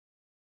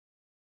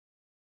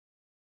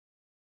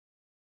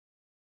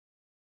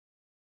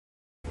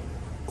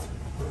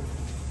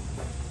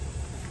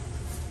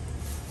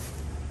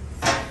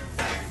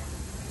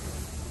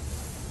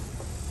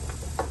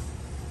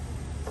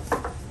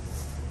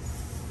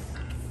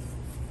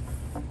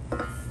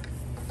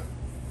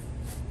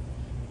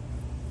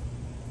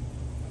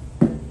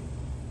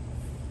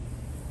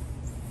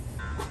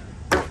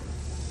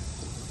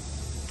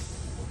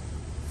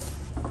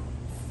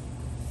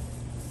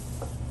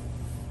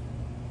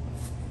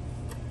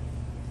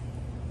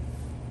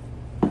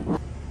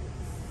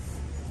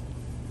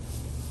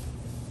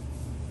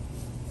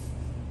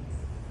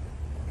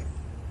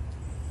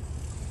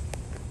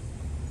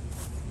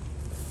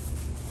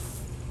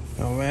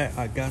Alright,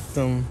 I got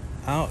them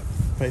out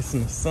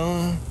facing the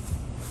sun.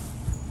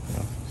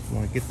 I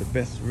want to get the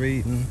best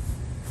reading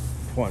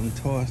pointing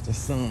towards the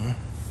sun.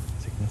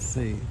 As you can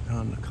see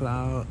on the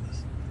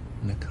clouds,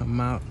 and they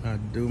come out, I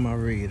do my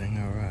reading.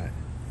 Alright,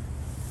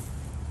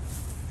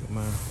 get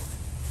my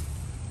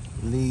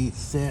lead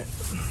set.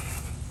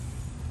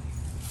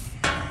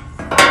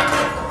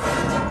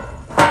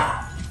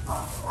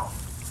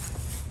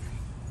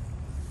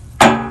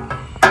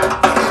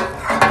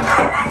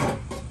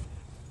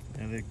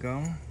 There they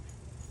go.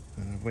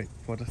 And wait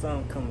before the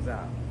sun comes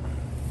out.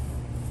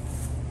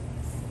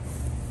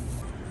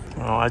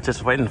 Oh, I'm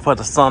just waiting for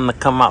the sun to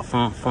come out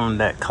from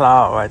that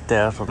cloud right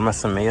there for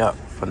messing me up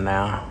for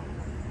now.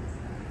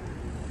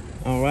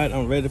 Alright,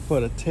 I'm ready for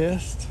the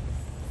test.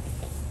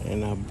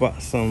 And I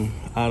brought some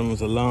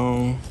items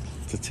along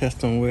to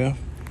test them with.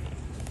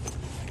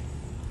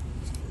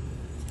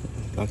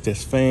 Like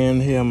this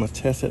fan here, I'm gonna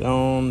test it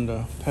on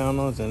the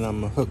panels, and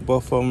I'm gonna hook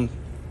both of them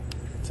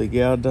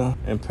together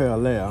in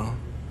parallel.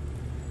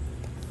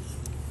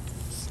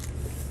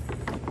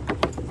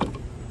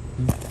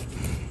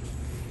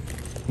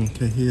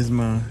 Okay, here's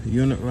my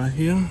unit right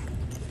here.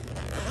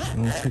 I'm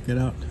gonna take it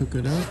out, hook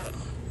it up.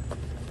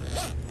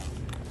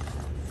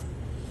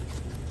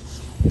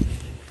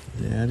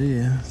 There it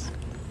is.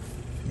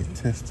 You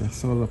test the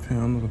solar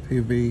panel, the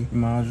PV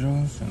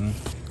modules, and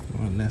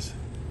well, let's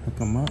hook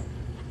them up.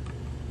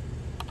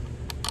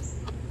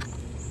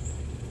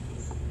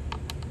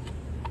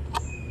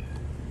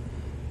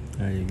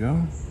 There you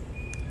go.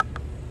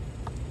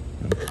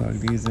 And plug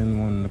these in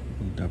on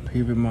the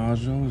PV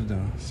modules, the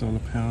solar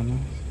panels.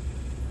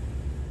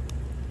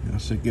 I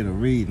should get a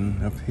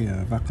reading up here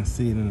if I can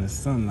see it in the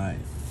sunlight.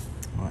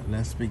 All right,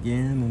 let's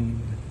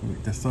begin.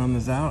 And the sun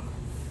is out.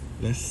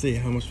 Let's see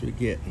how much we're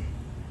getting.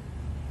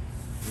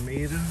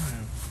 Meter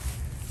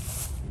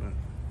and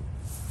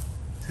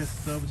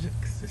test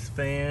subjects, this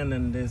fan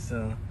and this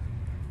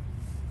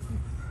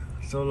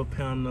solar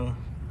panel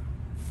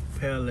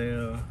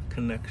parallel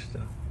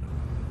connector.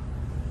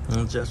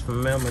 And just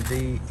remember,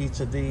 each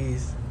of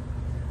these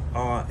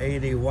are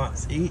 80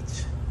 watts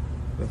each,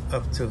 with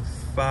up to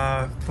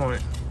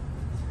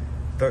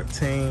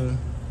 5.13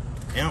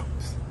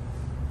 amps.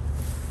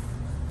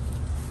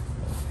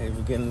 Okay,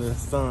 we're getting the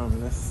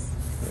sun. Let's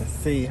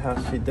see how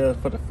she does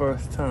for the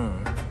first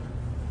time.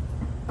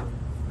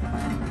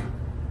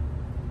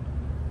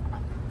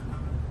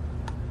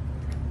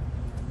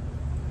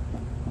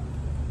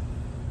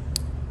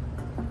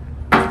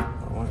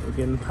 Alright, we're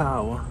getting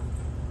power.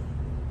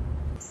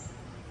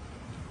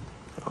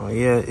 Oh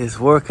yeah, it's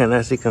working,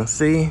 as you can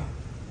see.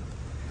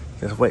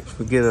 Just wait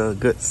to get a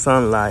good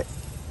sunlight.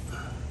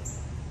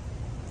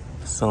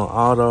 It's on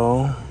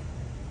auto.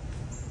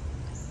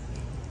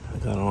 I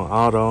got on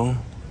auto.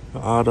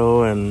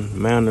 Auto and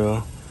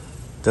manual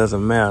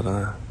doesn't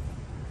matter.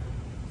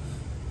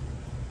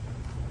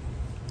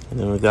 And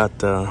then we got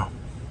the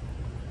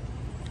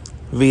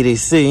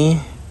VDC.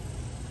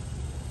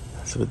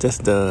 That's what this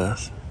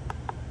does.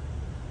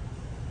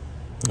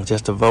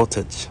 Just the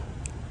voltage.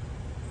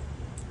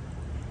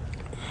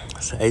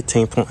 It's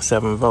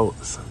 18.7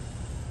 volts.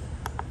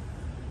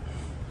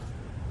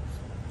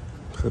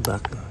 So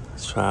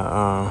let's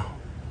try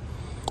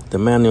the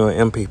manual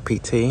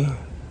MPPT.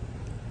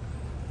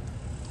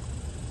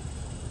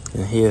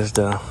 And here's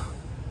the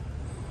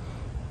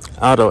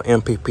auto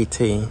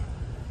MPPT.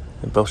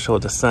 They both show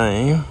the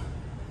same.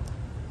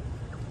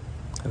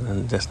 And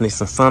then just need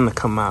some sun to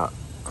come out.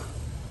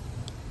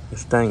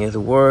 This thing is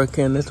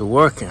working, it's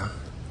working.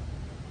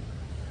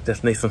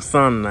 Just need some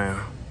sun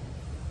now.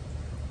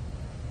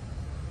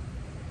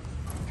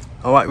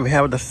 All right, we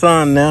have the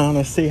sun now.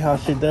 Let's see how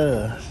she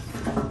does.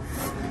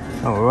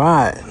 All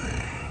right.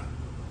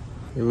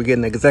 We're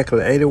getting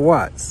exactly 80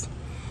 watts.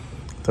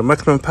 The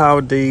maximum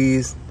power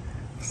these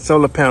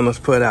solar panels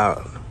put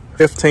out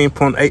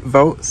 15.8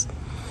 volts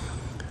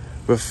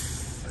with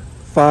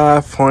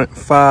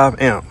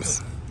 5.5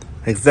 amps.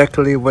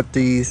 Exactly what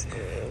these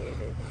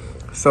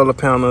solar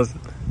panels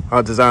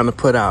are designed to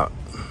put out.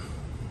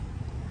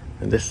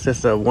 And this is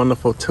just a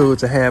wonderful tool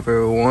to have,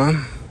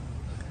 everyone.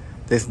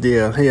 This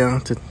deal here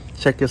to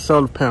check your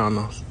solar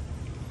panels.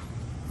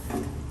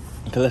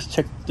 Okay, let's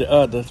check the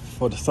others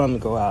before the sun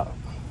go out.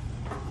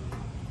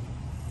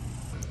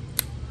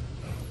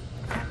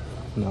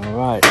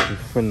 Alright, we're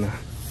finna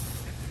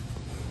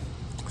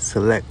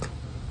select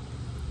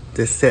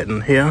this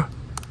setting here.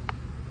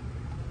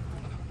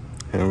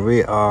 And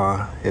we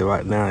are here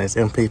right now, it's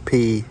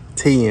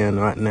MPPT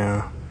right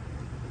now.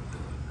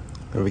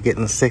 And we're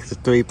getting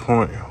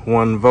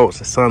 63.1 volts,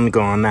 the sun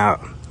going out.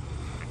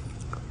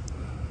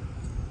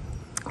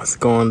 It's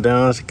going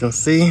down, as you can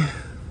see.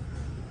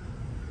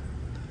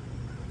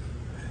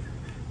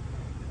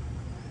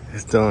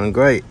 It's doing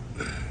great.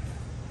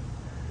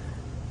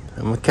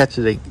 I'm gonna catch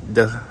it.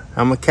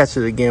 I'm gonna catch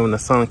it again when the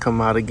sun come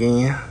out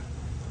again.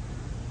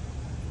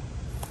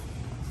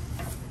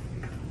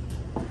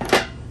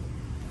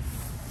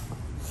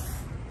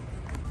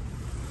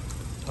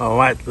 All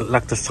right,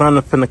 like the sun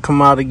is finna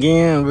come out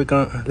again.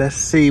 Let's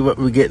see what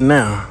we get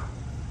now.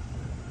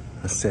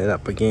 Let's set it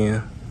up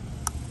again.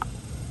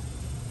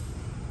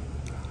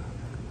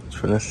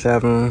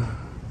 27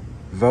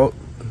 volt.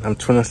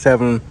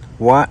 27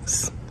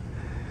 watts.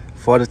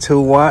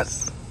 42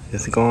 watts.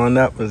 It's going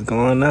up. It's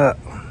going up.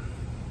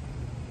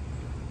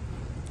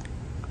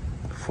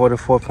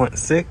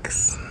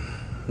 44.6.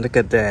 Look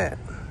at that.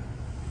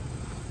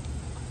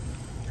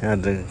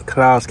 And the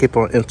clouds keep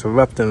on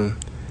interrupting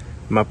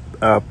my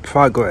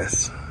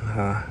progress.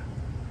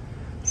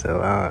 So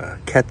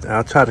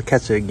I'll try to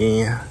catch it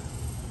again.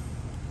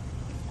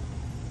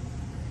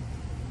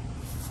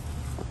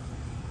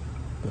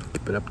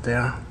 Keep it up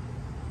there.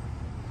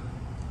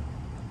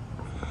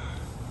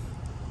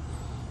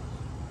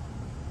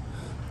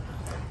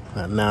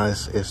 Now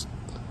it's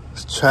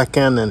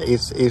tracking, and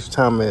each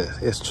time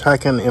it's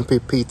tracking the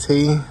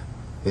MPPT,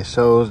 it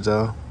shows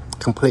the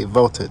complete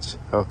voltage.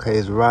 Okay,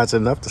 it's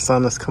rising up. The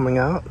sun is coming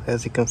out,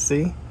 as you can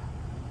see.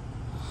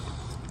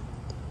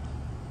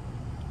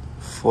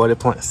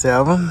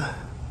 40.7.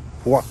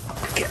 What?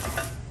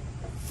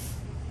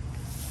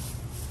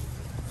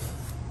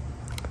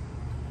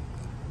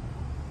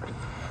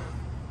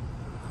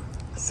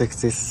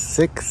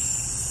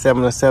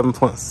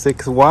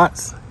 77.6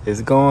 watts.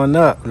 It's going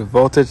up. The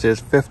voltage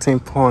is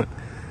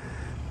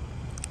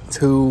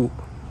 15.2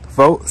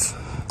 volts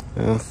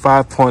and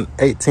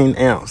 5.18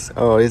 amps.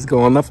 Oh, it's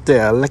going up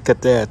there. Look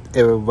at that,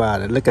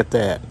 everybody. Look at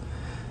that.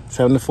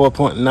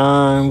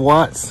 74.9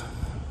 watts.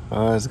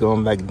 Oh, it's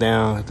going back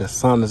down. The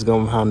sun is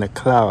going behind the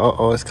cloud.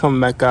 Uh-oh, it's coming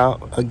back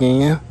out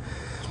again.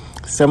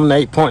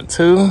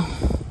 78.2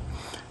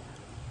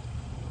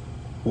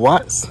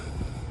 watts.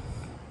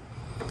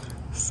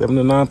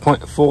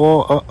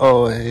 79.4.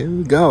 Uh-oh, here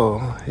we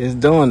go. It's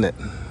doing it.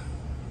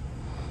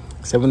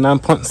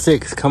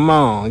 79.6. Come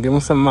on, give me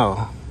some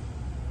more.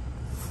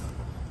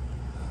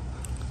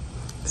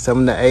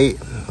 78.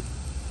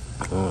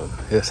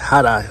 It's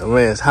hot out.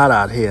 Man, it's hot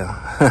out here.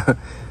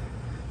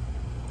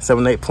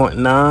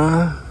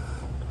 78.9.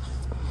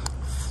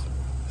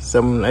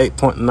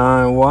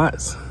 78.9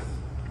 watts.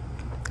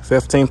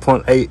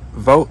 15.8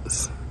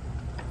 volts.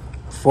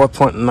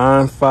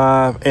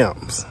 4.95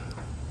 amps.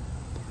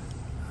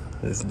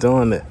 It's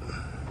doing it.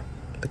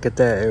 Look at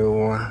that,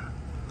 everyone.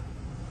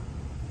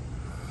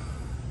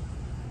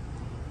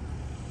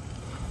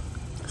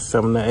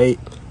 78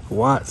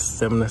 watts,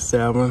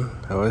 77.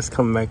 Oh, it's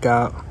coming back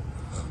out.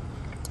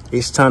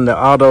 Each time the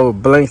auto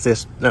blinks,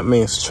 that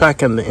means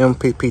tracking the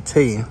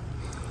MPPT.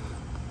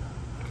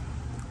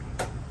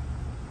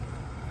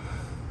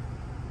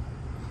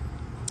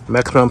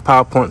 Maximum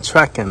power point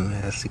tracking,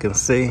 as you can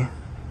see.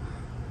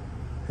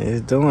 It's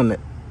doing it.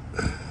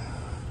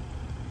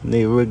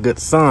 Need a real good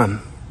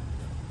sun.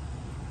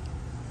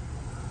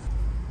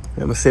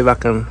 Let me see if I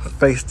can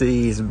face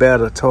these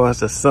better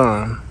towards the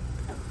sun,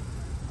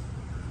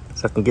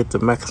 so I can get the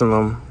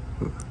maximum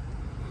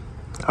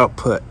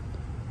output.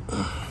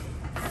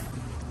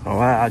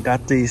 Alright, I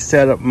got these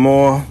set up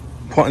more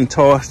pointing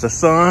towards the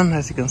sun,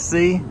 as you can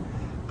see,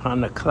 on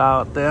the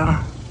cloud there.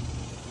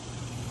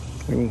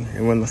 And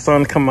when the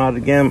sun come out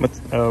again,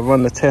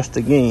 run the test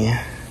again.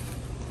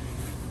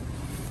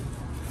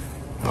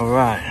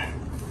 Alright.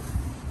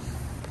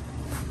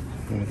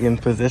 Get in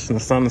position, the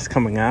sun is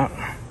coming out.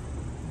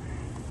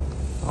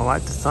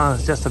 Alright, the sun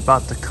is just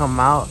about to come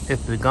out.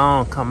 If it's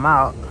gonna come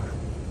out,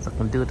 so I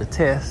can do the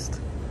test.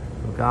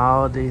 We got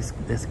all this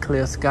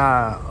clear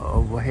sky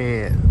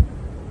overhead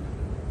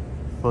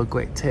for a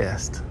great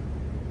test.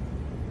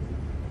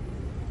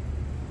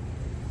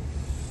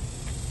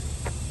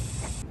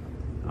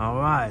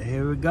 Alright,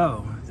 here we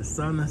go. The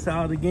sun is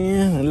out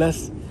again, and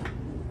let's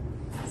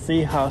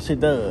see how she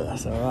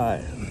does.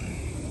 Alright.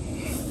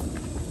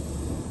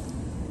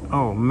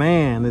 Oh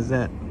man, is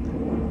that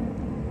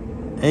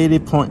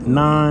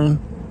 80.9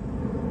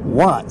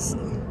 watts?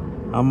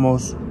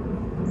 Almost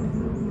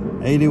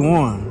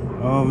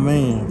 81. Oh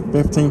man,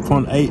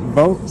 15.8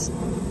 volts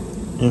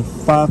and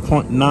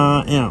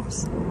 5.9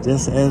 amps.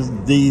 Just as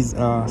these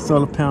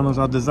solar panels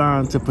are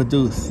designed to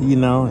produce, you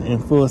know, in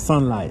full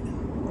sunlight.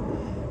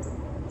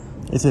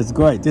 This is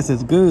great. This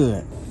is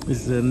good.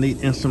 This is a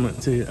neat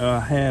instrument to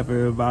have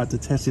everybody to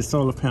test your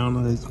solar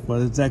panels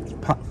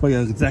for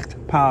your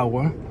exact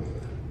power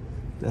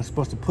that's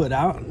supposed to put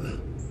out.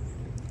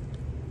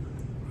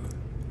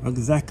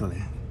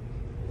 Exactly.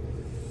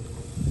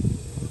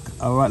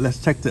 All right, let's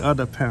check the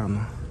other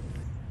panel.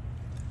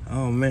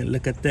 Oh man,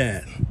 look at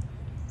that.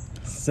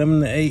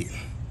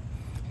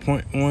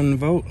 78.1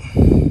 volt.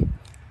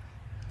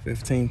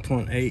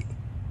 15.8.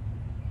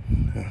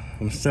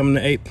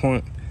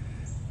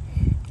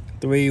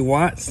 78.3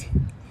 watts.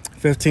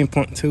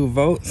 15.2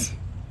 volts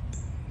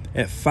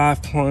at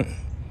 5.18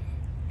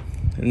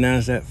 And now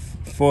it's at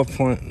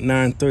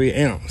 4.93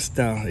 amps.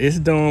 So it's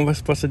doing what it's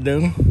supposed to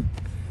do.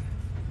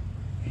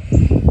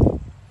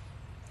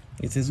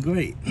 It is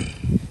great.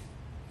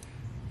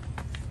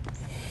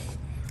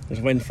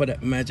 Just waiting for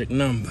that magic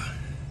number.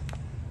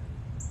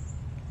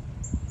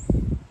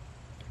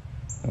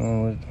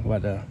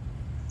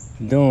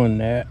 Doing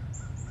that.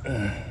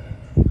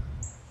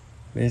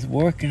 It's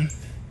working.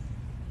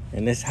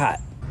 And it's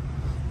hot.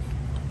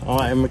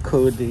 Alright, I'm gonna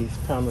cool these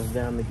panels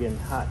down to getting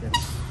hot. And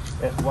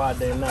that's why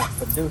they're not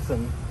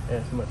producing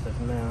as much as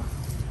now.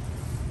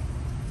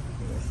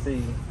 Let's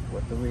see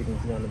what the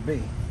reading's gonna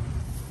be.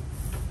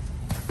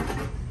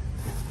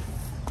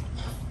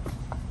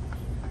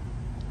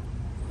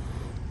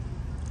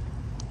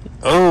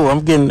 Oh,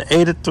 I'm getting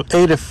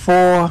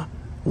 84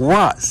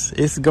 watts.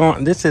 It's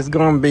going. This is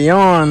going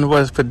beyond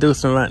what it's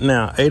producing right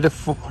now.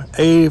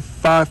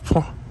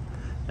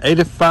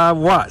 85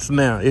 watts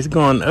now. It's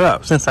going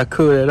up since I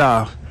cooled it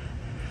off.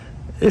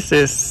 This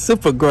is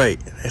super great.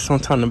 That's what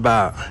I'm talking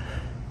about.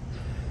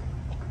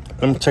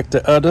 Let me check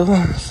the other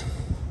ones.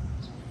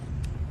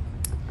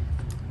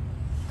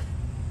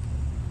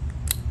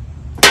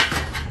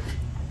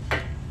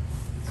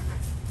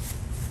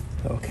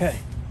 Okay.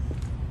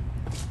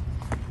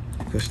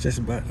 Push this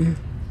button.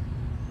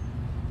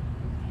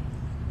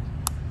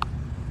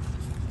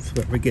 That's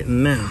what we're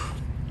getting now.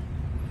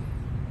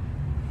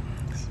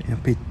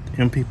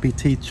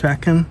 MPPT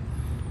tracking.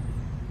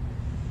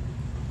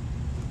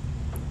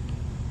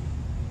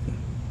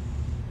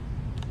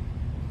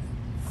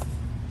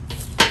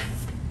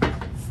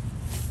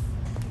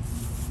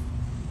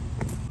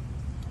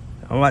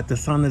 All right, the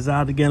sun is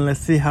out again. Let's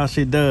see how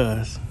she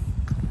does.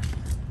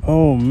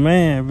 Oh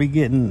man, we're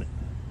getting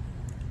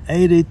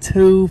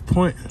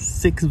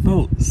 82.6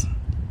 volts.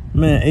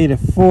 Man,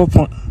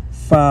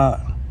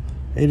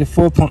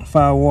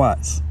 84.5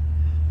 watts.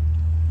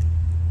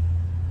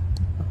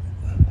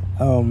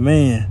 Oh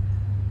man.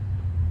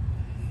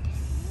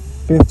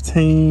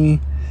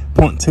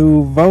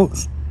 15.2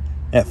 volts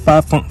at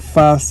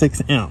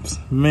 5.56 amps.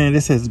 Man,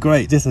 this is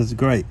great. This is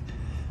great.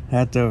 I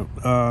have to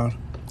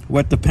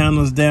wet the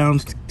panels down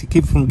to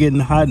keep them from getting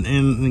hot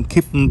and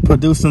keep them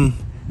producing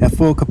at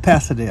full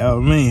capacity.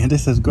 Oh man,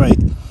 this is great.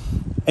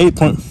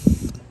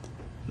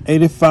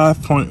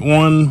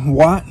 85.1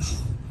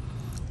 watts,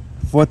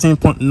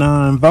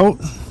 14.9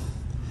 volts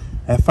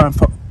at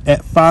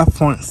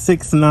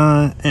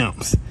 5.69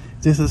 amps.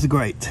 This is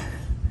great.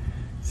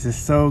 This is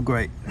so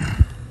great.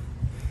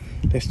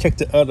 Let's check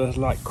the others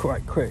like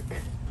quite quick.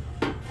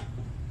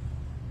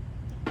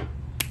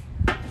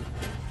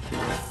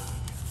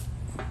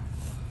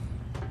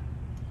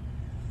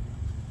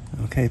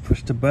 Okay,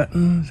 push the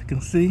button, as you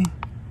can see.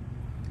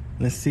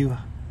 Let's see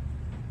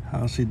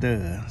how she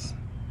does.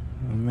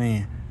 Oh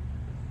man.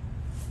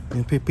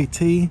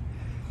 MPPT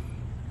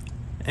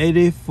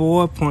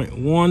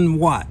 84.1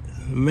 watts.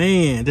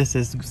 Man, this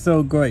is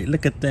so great.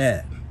 Look at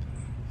that.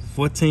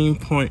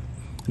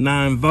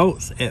 14.9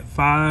 volts at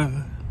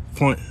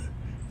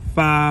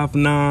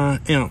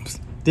 5.59 amps.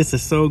 This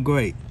is so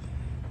great.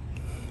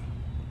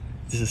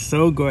 This is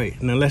so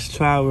great. Now let's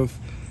try with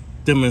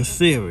them in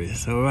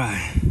series. All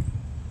right.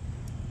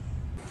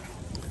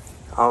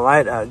 All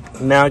right,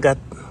 now I got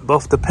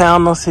both the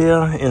panels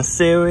here in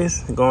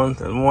series, going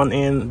to one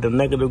end, the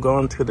negative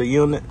going to the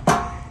unit,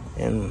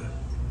 and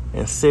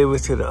in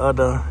series to the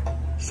other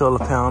solar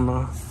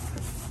panel.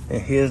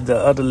 And here's the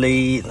other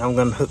lead I'm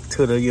gonna hook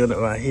to the unit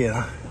right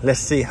here. Let's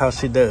see how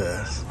she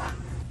does.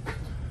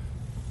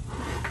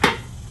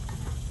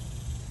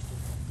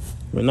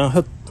 When I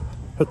hook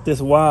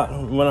this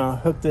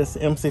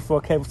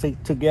MC4 cable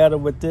together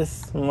with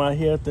this right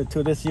here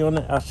to this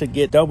unit, I should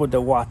get double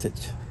the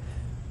wattage.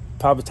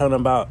 Probably talking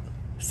about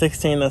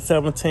 16 or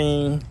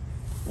 17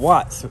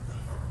 watts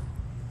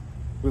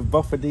with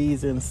both of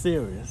these in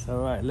series.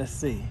 All right, let's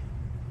see.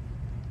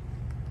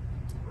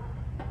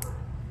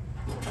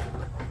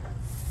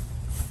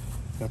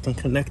 Got them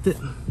connected.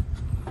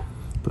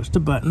 Push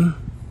the button.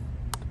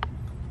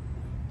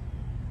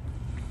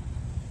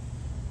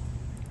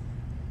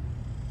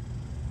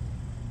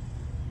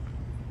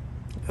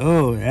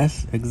 Oh,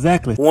 that's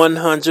exactly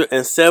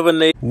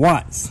 170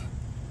 watts.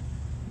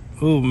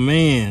 Oh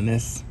man,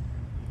 that's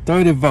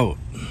 30 volt,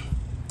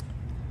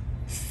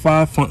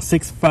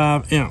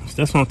 5.65 amps.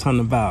 That's what I'm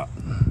talking about.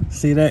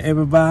 See that,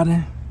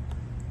 everybody?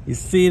 You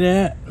see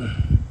that?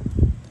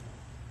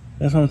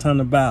 That's what I'm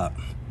talking about.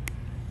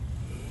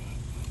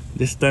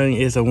 This thing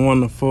is a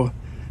wonderful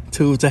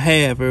tool to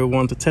have,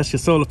 everyone, to test your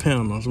solar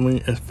panels,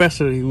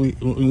 especially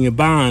when you're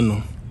buying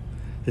them.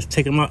 Just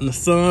take them out in the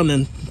sun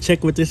and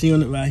check with this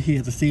unit right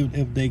here to see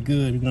if they're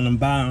good. You're gonna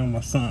buy them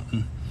or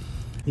something.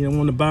 You don't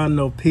want to buy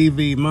no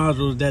PV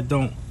modules that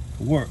don't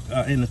work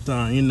in the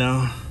sun, you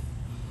know.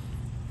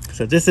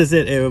 So this is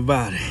it,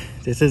 everybody.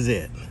 This is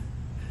it.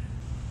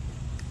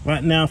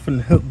 Right now, I'm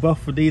gonna hook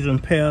both of these in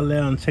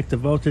parallel and check the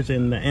voltage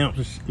and the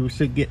amps. We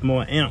should get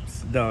more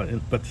amps though,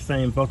 but the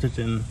same voltage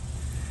in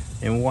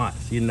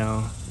watts, you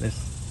know.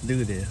 Let's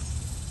do this.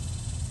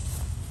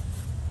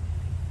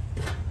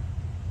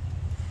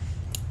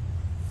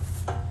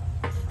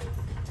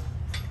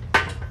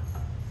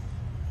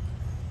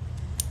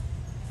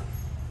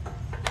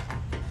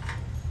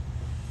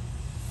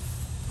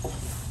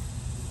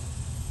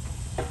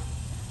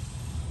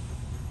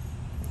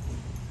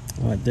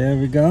 there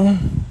we go.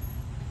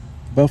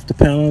 Both the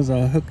panels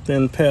are hooked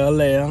in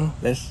parallel.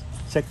 Let's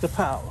check the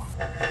power.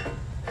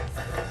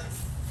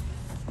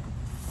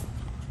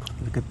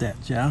 Look at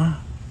that, y'all.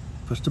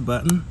 Push the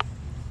button.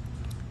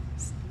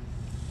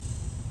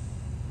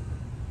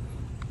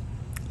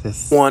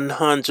 It's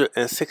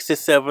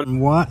 167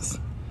 watts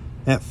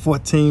at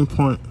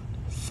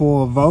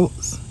 14.4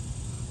 volts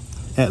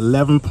at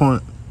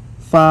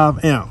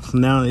 11.5 amps.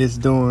 Now it's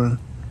doing,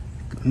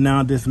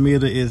 now this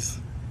meter is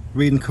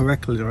reading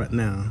correctly right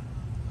now.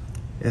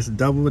 It's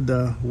double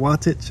the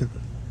wattage,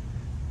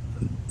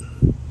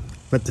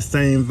 but the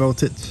same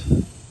voltage,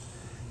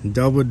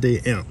 double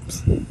the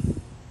amps.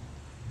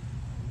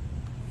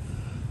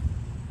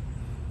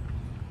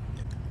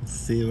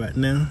 See right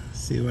now,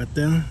 see right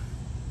there.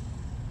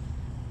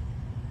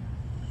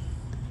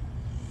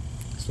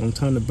 That's what I'm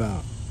talking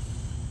about.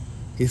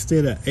 It's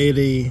still at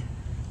 80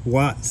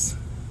 watts.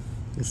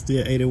 It's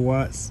still 80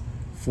 watts,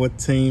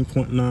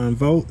 14.9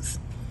 volts,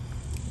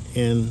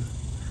 and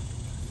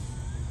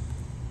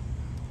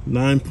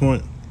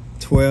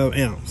 9.12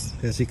 amps.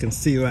 As you can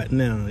see right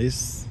now,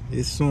 it's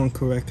showing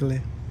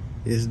correctly.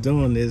 It's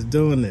doing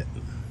it.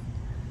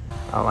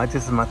 All right,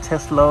 this is my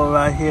test load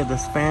right here.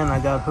 This fan I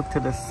got hooked to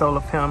the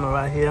solar panel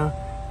right here.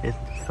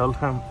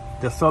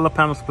 The solar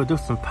panel's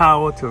producing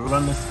power to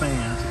run this fan.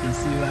 As you can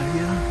see right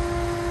here.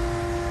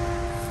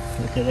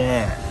 Look at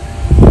that.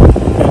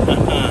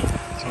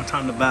 That's what I'm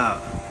talking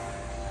about.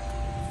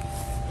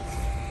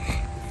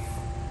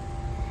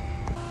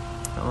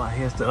 All right,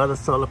 here's the other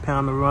solar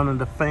panel running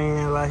the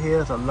fan right here.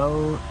 It's a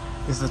load.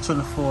 It's a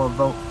 24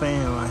 volt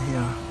fan right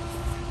here.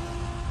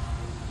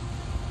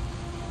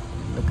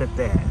 Look at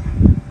that.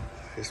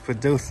 It's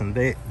producing.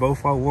 They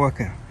both are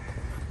working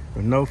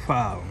with no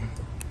problem.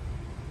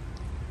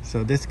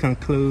 So this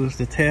concludes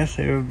the test,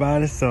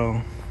 everybody.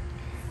 So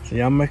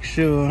y'all make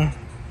sure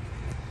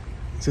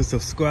to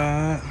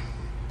subscribe,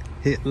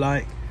 hit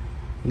like,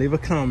 leave a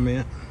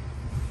comment,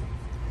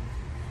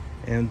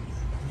 and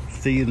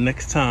see you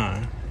next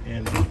time.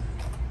 And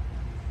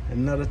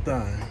another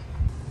thing,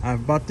 I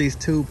bought these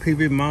two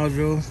PV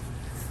modules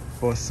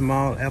for a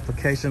small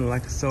application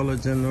like a solar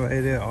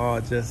generator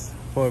or just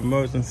for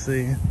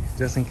emergency,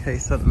 just in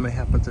case something may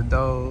happen to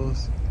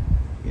those,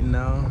 you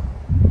know.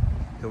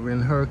 We're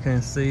in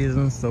hurricane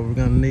season, so we're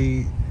gonna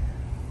need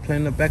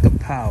plenty of backup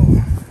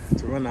power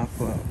to run our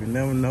club. You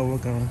never know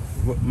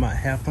what might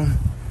happen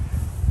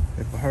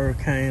if a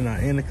hurricane or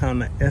any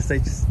kind of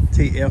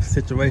SHTF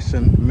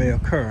situation may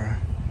occur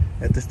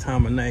at this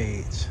time of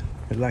age.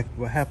 Like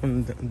what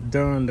happened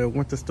during the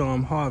winter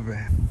storm Harvey.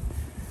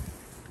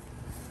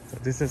 So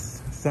this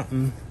is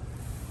something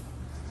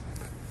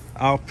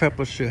all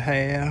preppers should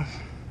have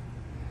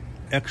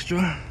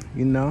extra,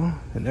 you know,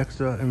 an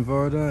extra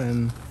inverter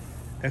and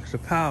extra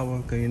power,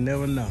 because you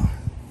never know.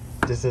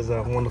 This is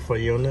a wonderful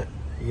unit,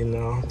 you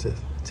know, to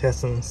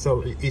testing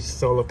each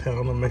solar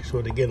panel, make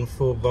sure they're getting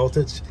full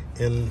voltage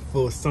and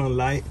full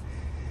sunlight,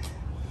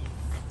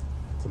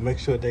 to make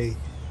sure they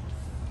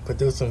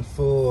producing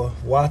full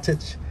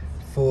wattage,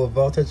 full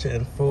voltage,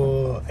 and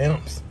full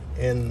amps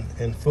in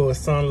full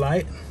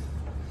sunlight.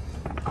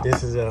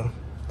 This is a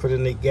pretty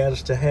neat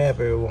gadget to have,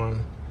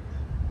 everyone,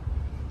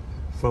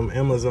 from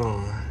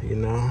Amazon, you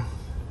know.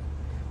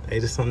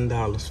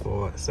 $80-something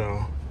for it.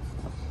 So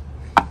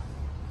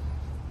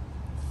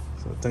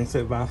thanks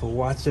everybody for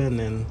watching,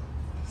 and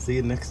see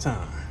you next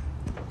time.